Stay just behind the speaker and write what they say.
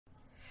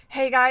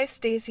Hey guys,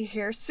 Stacy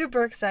here.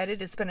 Super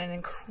excited. It's been an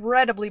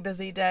incredibly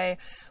busy day,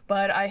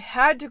 but I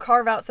had to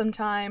carve out some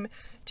time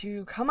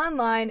to come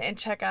online and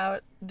check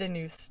out the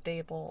new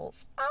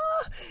stables.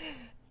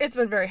 It's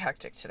been very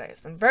hectic today.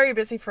 It's been very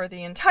busy for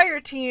the entire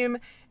team,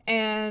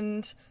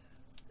 and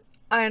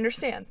I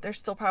understand there's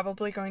still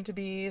probably going to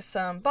be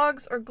some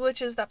bugs or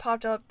glitches that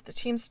popped up. The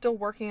team's still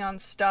working on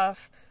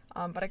stuff,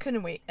 but I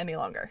couldn't wait any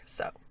longer.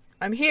 So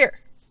I'm here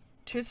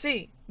to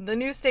see the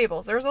new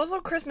stables. There was also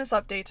a Christmas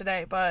update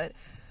today, but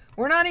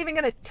we're not even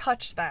going to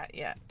touch that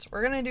yet.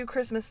 We're going to do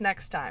Christmas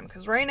next time,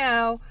 because right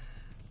now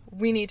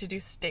we need to do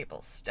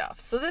stable stuff.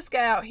 So this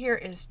guy out here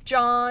is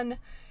John.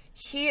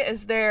 He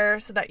is there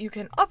so that you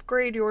can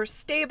upgrade your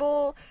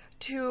stable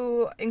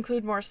to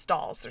include more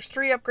stalls. There's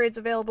 3 upgrades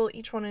available.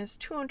 Each one is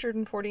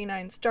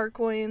 249 star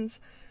coins.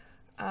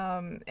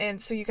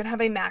 And so you can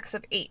have a max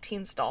of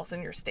 18 stalls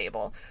in your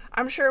stable.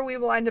 I'm sure we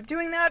will end up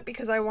doing that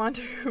because I want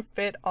to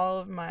fit all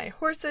of my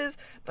horses,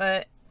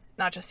 but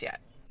not just yet.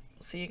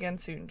 We'll see you again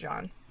soon,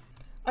 John.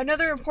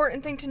 Another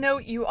important thing to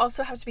note, you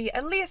also have to be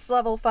at least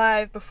level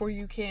 5 before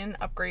you can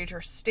upgrade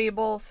your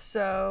stable,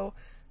 so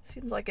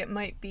seems like it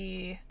might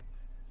be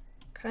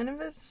kind of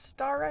a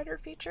Star Rider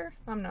feature.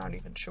 I'm not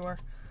even sure.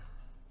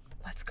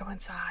 Let's go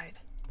inside.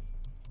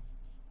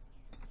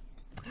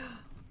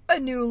 A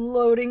new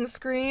loading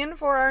screen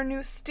for our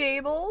new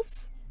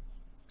stables.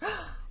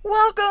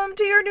 Welcome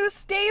to your new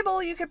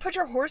stable! You can put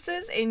your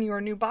horses in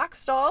your new box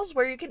stalls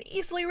where you can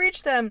easily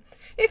reach them.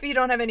 If you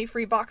don't have any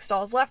free box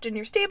stalls left in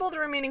your stable, the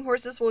remaining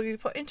horses will be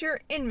put into your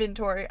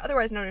inventory,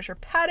 otherwise known as your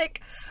paddock,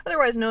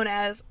 otherwise known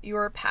as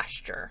your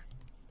pasture.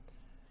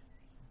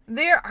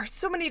 There are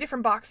so many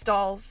different box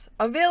stalls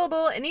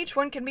available, and each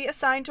one can be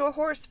assigned to a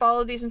horse.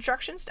 Follow these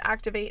instructions to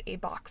activate a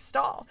box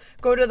stall.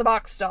 Go to the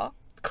box stall.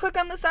 Click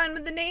on the sign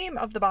with the name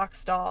of the box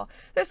stall.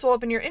 This will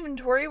open your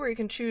inventory where you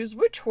can choose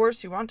which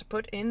horse you want to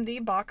put in the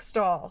box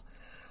stall.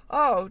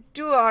 Oh,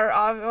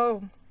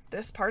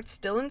 this part's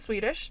still in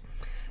Swedish.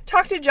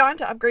 Talk to John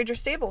to upgrade your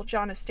stable.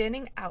 John is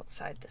standing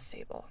outside the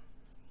stable.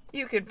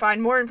 You can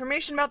find more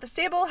information about the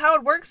stable, how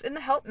it works, in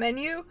the help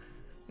menu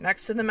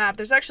next to the map.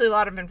 There's actually a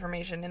lot of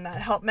information in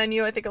that help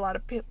menu. I think a lot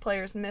of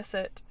players miss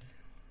it.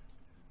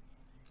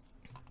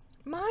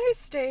 My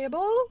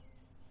stable?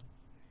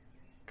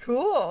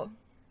 Cool.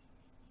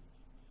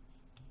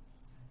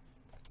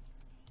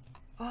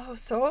 Oh,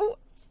 so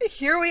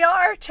here we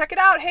are. Check it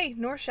out. Hey,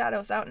 North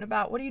Shadow's out and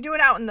about. What are you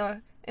doing out in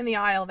the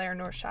aisle there,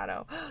 North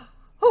Shadow?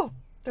 Oh,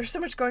 there's so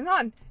much going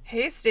on.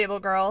 Hey, stable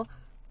girl.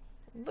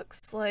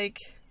 Looks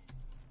like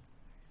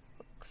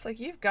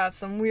you've got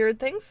some weird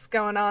things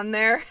going on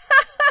there.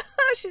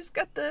 She's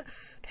got the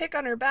pick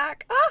on her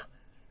back. Ah,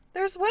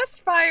 there's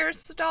Westfire's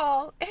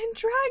stall and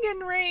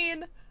Dragon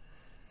Rain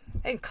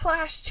and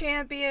Clash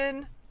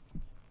Champion.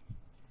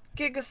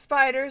 Giga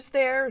Spider's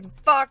there and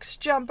Fox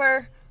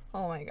Jumper.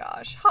 Oh my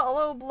gosh.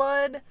 Hollow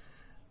Blood.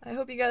 I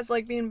hope you guys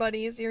like being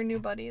buddies. Your new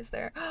buddies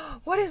there.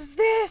 What is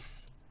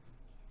this?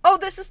 Oh,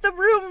 this is the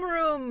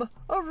room.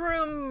 A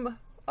room.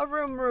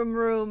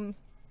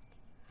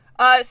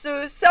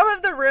 So some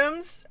of the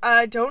rooms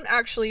don't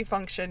actually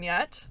function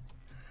yet.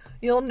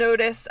 You'll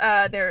notice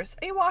there's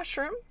a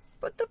washroom,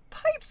 but the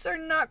pipes are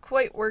not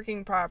quite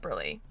working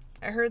properly.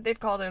 I heard they've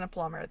called in a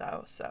plumber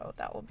though, so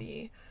that will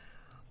be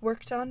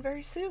worked on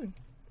very soon.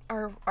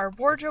 Our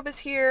wardrobe is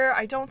here.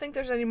 I don't think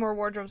there's any more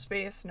wardrobe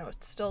space. No,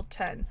 it's still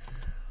 10.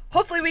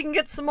 Hopefully we can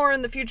get some more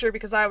in the future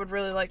because I would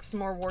really like some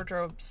more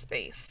wardrobe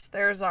space.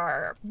 There's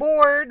our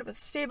board with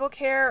stable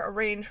care,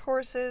 arrange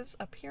horses,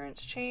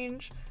 appearance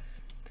change.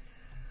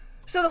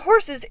 So the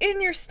horses in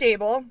your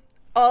stable,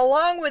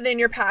 along with in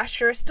your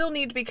pasture, still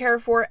need to be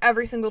cared for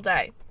every single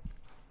day.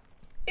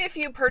 If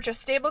you purchase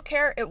stable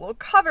care, it will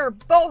cover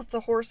both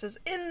the horses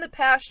in the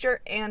pasture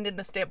and in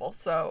the stable.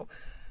 So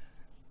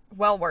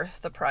well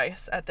worth the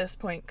price at this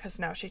point, because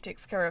now she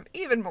takes care of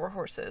even more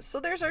horses. So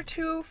there's our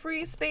 2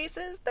 free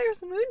spaces.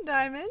 There's Moon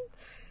Diamond,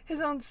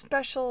 his own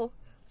special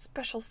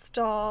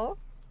stall.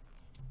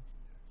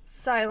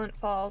 Silent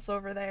Falls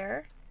over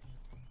there.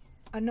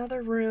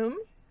 Another room.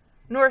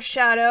 North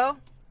Shadow,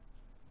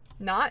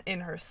 not in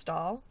her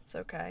stall. It's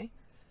okay.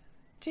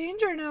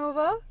 Danger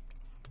Nova.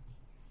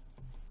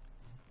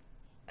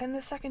 And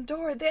the second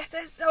door. This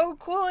is so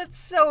cool. It's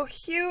so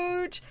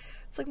huge.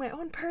 It's like my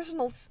own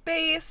personal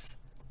space.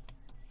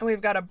 And we've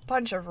got a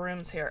bunch of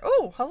rooms here.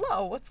 Oh,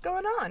 hello. What's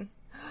going on?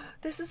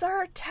 This is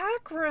our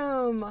attack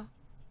room.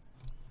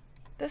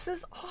 This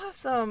is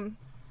awesome.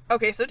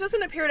 Okay, so it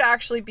doesn't appear to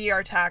actually be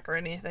our attack or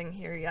anything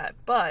here yet,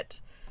 but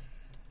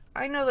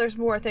I know there's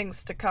more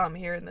things to come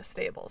here in the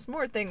stables.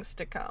 More things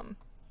to come.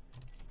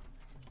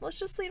 Let's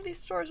just leave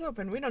these doors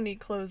open. We don't need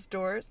closed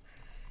doors.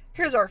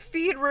 Here's our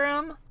feed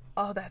room.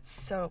 Oh, that's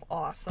so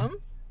awesome.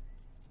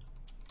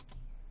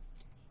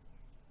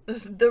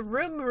 The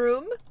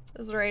room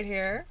is right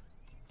here.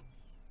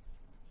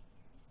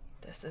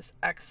 This is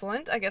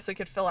excellent. I guess we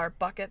could fill our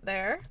bucket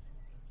there.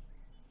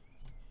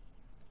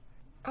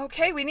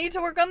 Okay, we need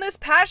to work on this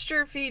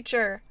pasture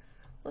feature.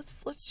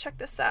 Let's check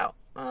this out.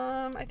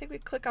 I think we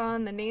click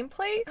on the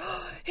nameplate.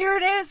 Here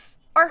it is!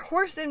 our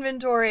horse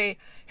inventory.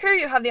 Here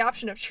you have the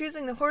option of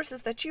choosing the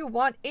horses that you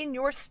want in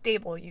your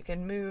stable. You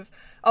can move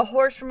a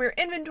horse from your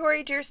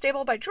inventory to your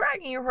stable by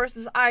dragging your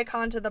horse's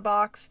icon to the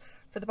box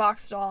for the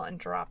box stall and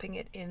dropping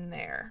it in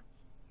there.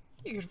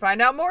 You can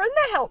find out more in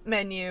the help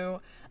menu.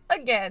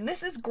 Again,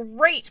 this is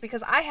great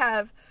because I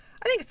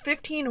think it's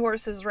 15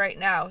 horses right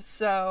now,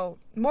 so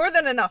more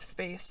than enough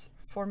space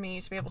for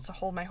me to be able to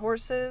hold my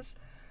horses.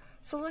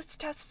 So let's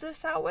test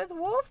this out with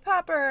Wolf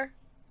Pepper.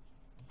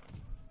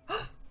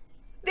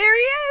 There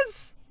he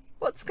is!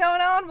 What's going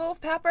on, Wolf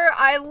Pepper?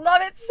 I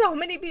love it. So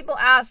many people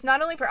asked,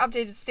 not only for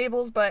updated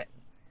stables, but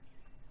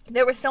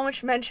there was so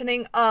much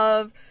mentioning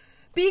of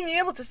being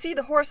able to see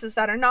the horses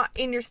that are not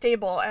in your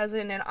stable, as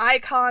in an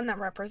icon that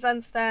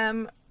represents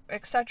them,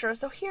 etc.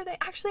 So here they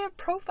actually have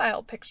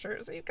profile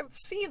pictures, so you can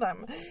see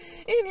them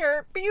in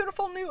your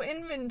beautiful new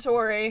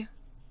inventory.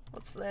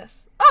 What's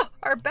this? Oh,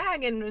 our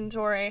bag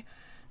inventory.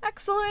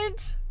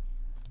 Excellent.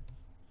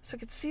 So we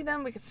could see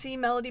them. We could see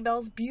Melody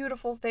Belle's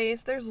beautiful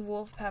face. There's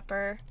Wolf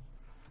Pepper.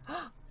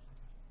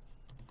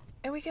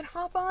 And we can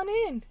hop on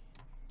in.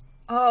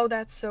 Oh,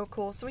 that's so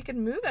cool. So we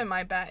can move him,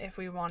 I bet, if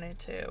we wanted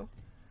to.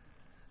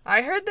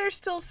 I heard there's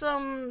still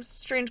some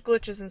strange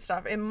glitches and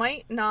stuff. It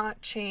might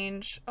not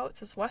change. Oh, it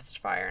says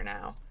Westfire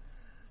now.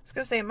 I was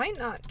going to say, it might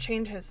not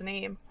change his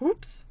name.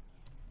 Oops.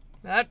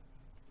 That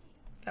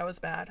was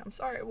bad. I'm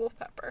sorry, Wolf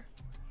Pepper.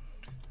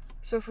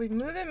 So if we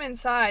move him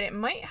inside, it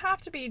might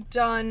have to be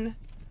done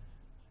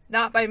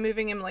not by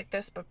moving him like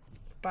this, but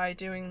by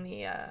doing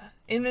the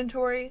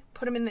inventory.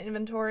 Put him in the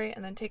inventory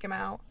and then take him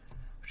out,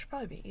 which would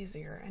probably be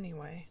easier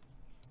anyway.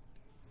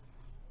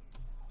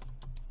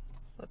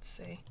 Let's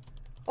see.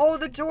 Oh,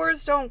 the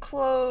doors don't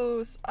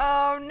close.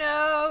 Oh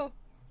no.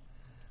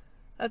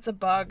 That's a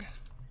bug.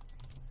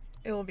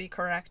 It will be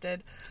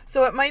corrected.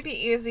 So it might be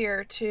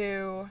easier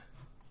to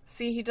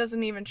see. He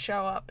doesn't even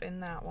show up in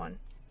that one.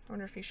 I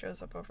wonder if he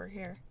shows up over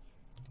here.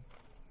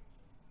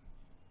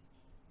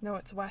 No,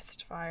 it's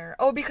Westfire.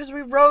 Oh, because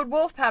we rode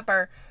Wolf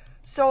Pepper.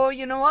 So,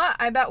 you know what?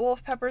 I bet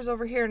Wolf Pepper's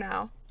over here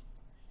now.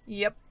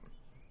 Yep.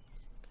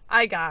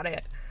 I got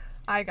it.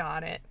 I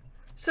got it.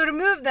 So to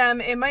move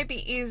them, it might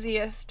be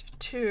easiest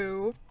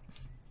to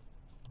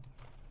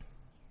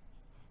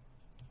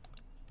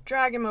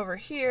drag him over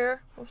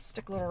here. We'll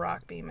stick a little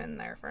rock beam in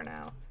there for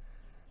now.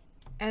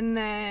 And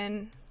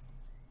then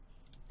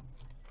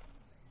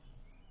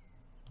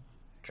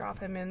drop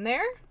him in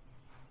there.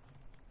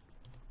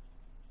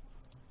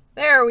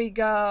 There we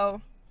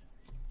go.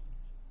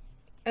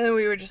 And then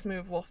we would just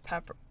move Wolf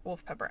Pepper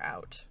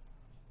out.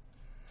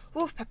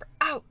 Wolf Pepper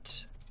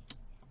out.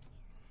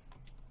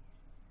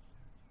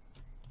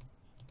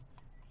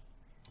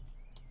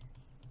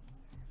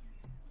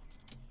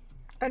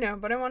 I know,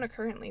 but I want to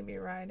currently be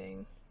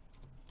riding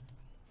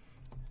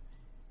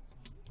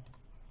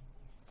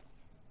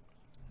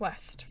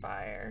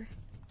Westfire.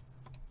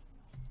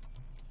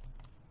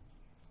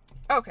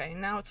 Okay,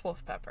 now it's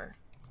Wolf Pepper.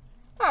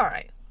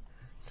 Alright.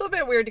 Still a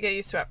bit weird to get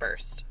used to at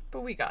first,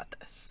 but we got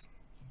this.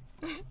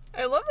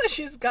 I love that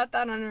she's got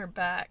that on her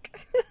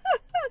back.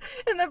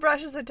 And the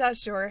brush is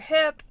attached to her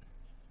hip.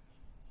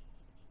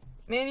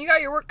 Man, you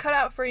got your work cut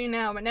out for you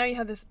now, but now you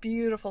have this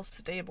beautiful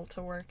stable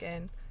to work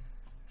in.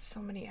 So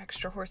many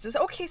extra horses.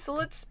 Okay, so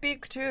let's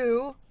speak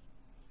to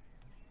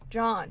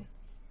John.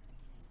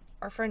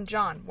 Our friend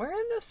John. Where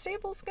are the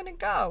stables gonna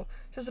go?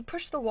 Does it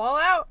push the wall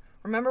out?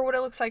 Remember what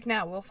it looks like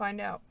now. We'll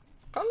find out.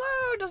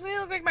 Hello, doesn't he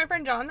look like my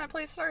friend John that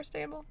plays our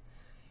stable?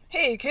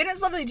 Hey,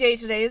 Cadence, lovely day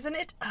today, isn't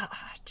it?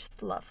 Ah,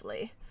 just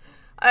lovely.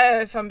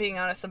 If I'm being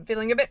honest, I'm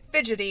feeling a bit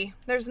fidgety.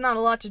 There's not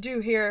a lot to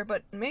do here,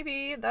 but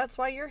maybe that's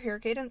why you're here,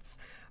 Cadence.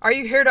 Are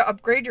you here to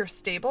upgrade your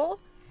stable?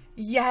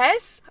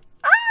 Yes.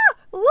 Ah,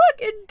 look,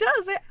 it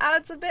does. It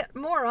adds a bit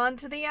more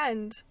onto the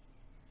end.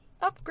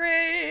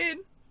 Upgrade.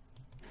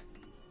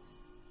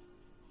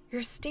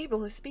 Your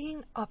stable is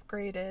being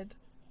upgraded.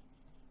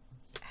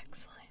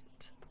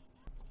 Excellent.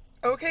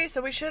 Okay, so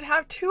we should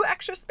have 2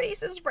 extra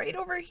spaces right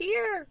over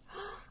here.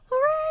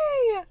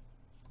 Hooray!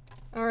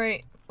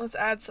 Alright, let's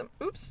add some.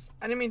 Oops,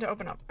 I didn't mean to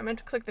open up. I meant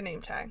to click the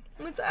name tag.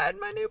 Let's add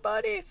my new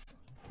buddies.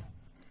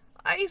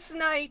 Ice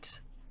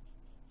Knight.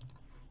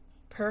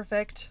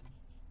 Perfect.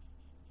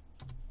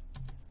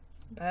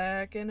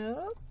 Backing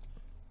up.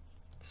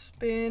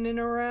 Spinning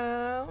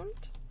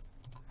around.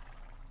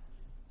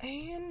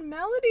 And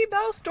Melody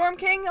Belle. Storm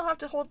King, you'll have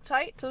to hold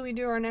tight till we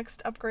do our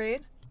next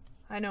upgrade.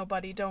 I know,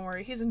 buddy, don't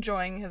worry. He's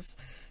enjoying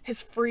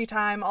his free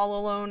time all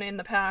alone in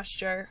the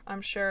pasture,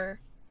 I'm sure.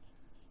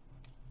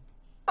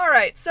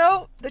 Alright,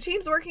 so the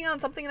team's working on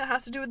something that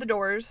has to do with the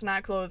doors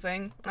not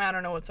closing. I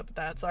don't know what's up with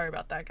that. Sorry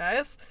about that,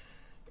 guys.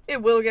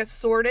 It will get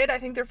sorted. I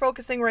think they're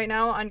focusing right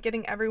now on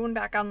getting everyone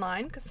back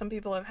online because some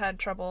people have had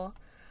trouble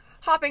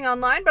hopping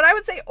online. But I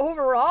would say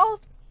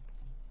overall,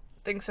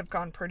 things have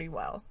gone pretty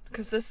well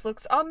because this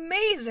looks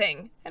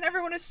amazing and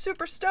everyone is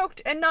super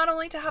stoked. And not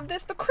only to have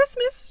this, but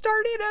Christmas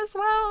started as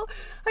well.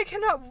 I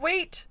cannot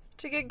wait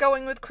to get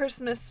going with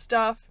Christmas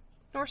stuff.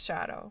 North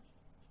Shadow,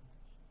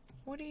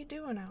 what are you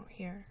doing out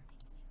here?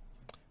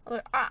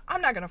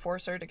 I'm not gonna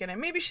force her to get in.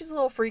 Maybe she's a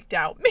little freaked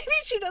out. Maybe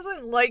she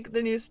doesn't like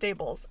the new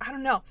stables. I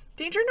don't know.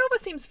 Danger Nova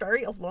seems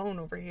very alone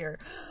over here.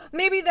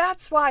 Maybe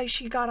that's why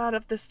she got out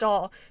of the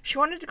stall. She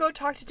wanted to go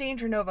talk to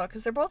Danger Nova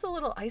because they're both a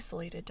little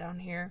isolated down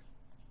here.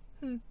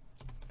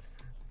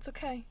 It's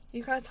okay.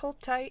 You guys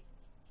hold tight.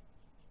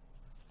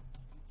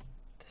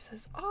 This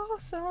is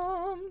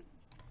awesome.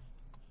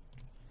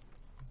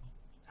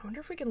 I wonder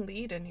if we can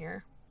lead in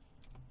here.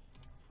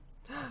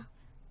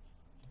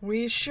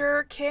 We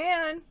sure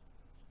can.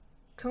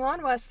 Come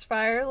on,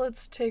 Westfire,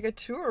 let's take a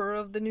tour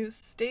of the new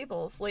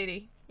stables.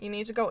 Lady, you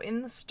need to go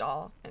in the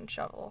stall and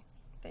shovel.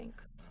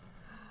 Thanks.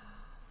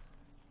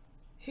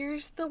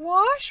 Here's the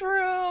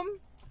washroom.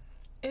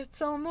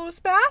 It's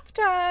almost bath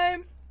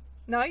time.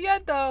 Not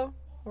yet, though.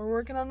 We're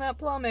working on that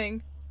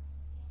plumbing.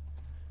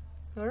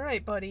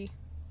 Alright, buddy.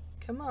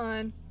 Come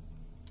on.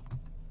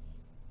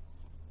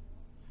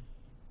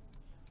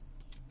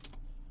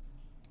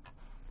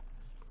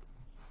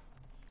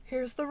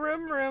 Here's the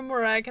room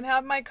where I can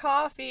have my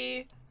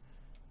coffee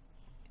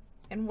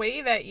and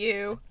wave at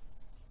you.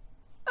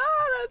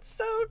 Oh, that's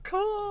so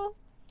cool.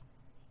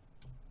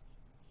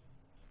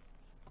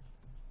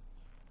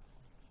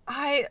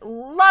 I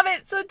love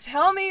it. So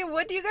tell me,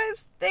 what do you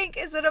guys think?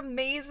 Is it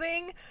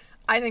amazing?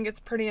 I think it's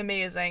pretty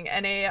amazing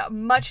and a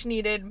much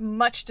needed,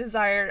 much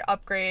desired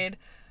upgrade.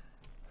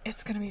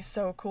 It's gonna be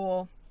so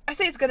cool. I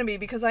say it's gonna be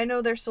because I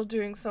know they're still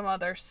doing some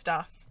other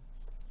stuff.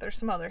 There's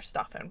some other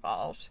stuff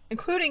involved,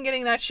 including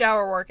getting that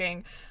shower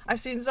working. I've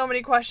seen so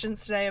many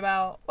questions today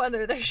about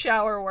whether the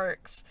shower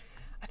works.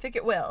 I think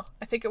it will.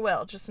 I think it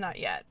will, just not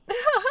yet.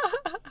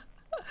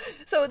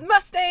 So with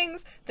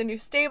Mustangs, the new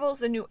stables,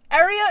 the new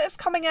area is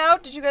coming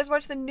out. Did you guys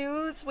watch the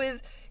news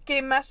with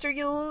Game Master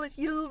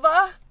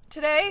Ylva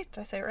today?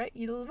 Did I say it right?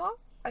 Ylva?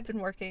 I've been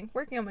working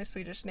on my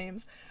Swedish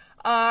names.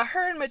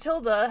 Her and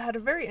Matilda had a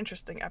very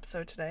interesting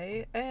episode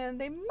today, and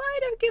they might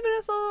have given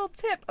us a little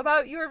tip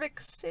about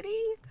Jorvik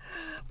City.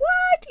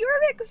 What?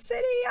 Jorvik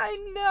City? I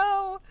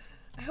know.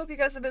 I hope you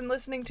guys have been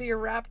listening to your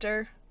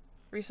Raptor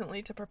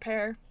recently to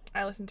prepare.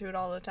 I listen to it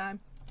all the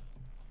time.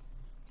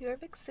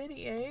 Jorvik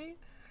City, eh?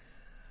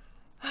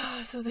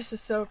 So this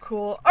is so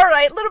cool.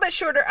 Alright, a little bit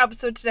shorter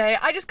episode today.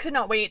 I just could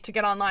not wait to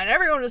get online.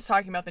 Everyone was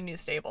talking about the new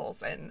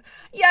stables, and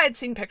yeah, I'd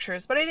seen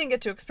pictures, but I didn't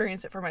get to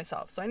experience it for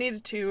myself. So I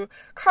needed to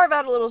carve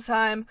out a little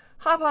time,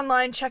 hop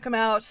online, check them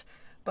out,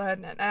 but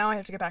now I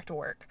have to get back to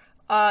work.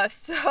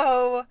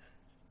 So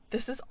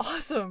this is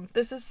awesome.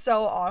 This is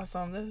so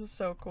awesome. This is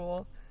so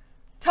cool.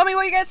 Tell me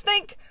what you guys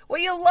think,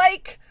 what you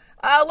like.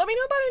 Let me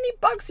know about any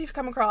bugs you've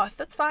come across.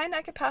 That's fine.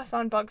 I could pass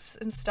on bugs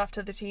and stuff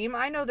to the team.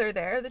 I know they're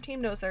there. The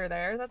team knows they're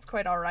there. That's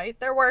quite alright.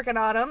 They're working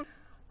on them.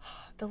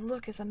 The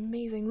look is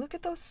amazing. Look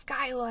at those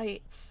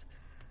skylights.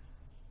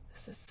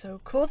 This is so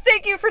cool.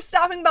 Thank you for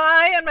stopping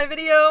by on my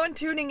video and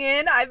tuning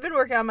in. I've been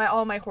working on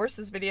all my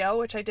horses video,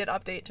 which I did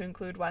update to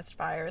include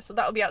Westfire, so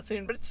that will be out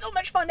soon. But it's so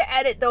much fun to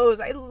edit those.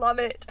 I love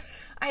it.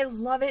 I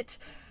love it.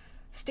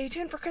 Stay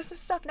tuned for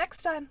Christmas stuff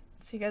next time.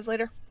 See you guys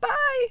later.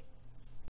 Bye!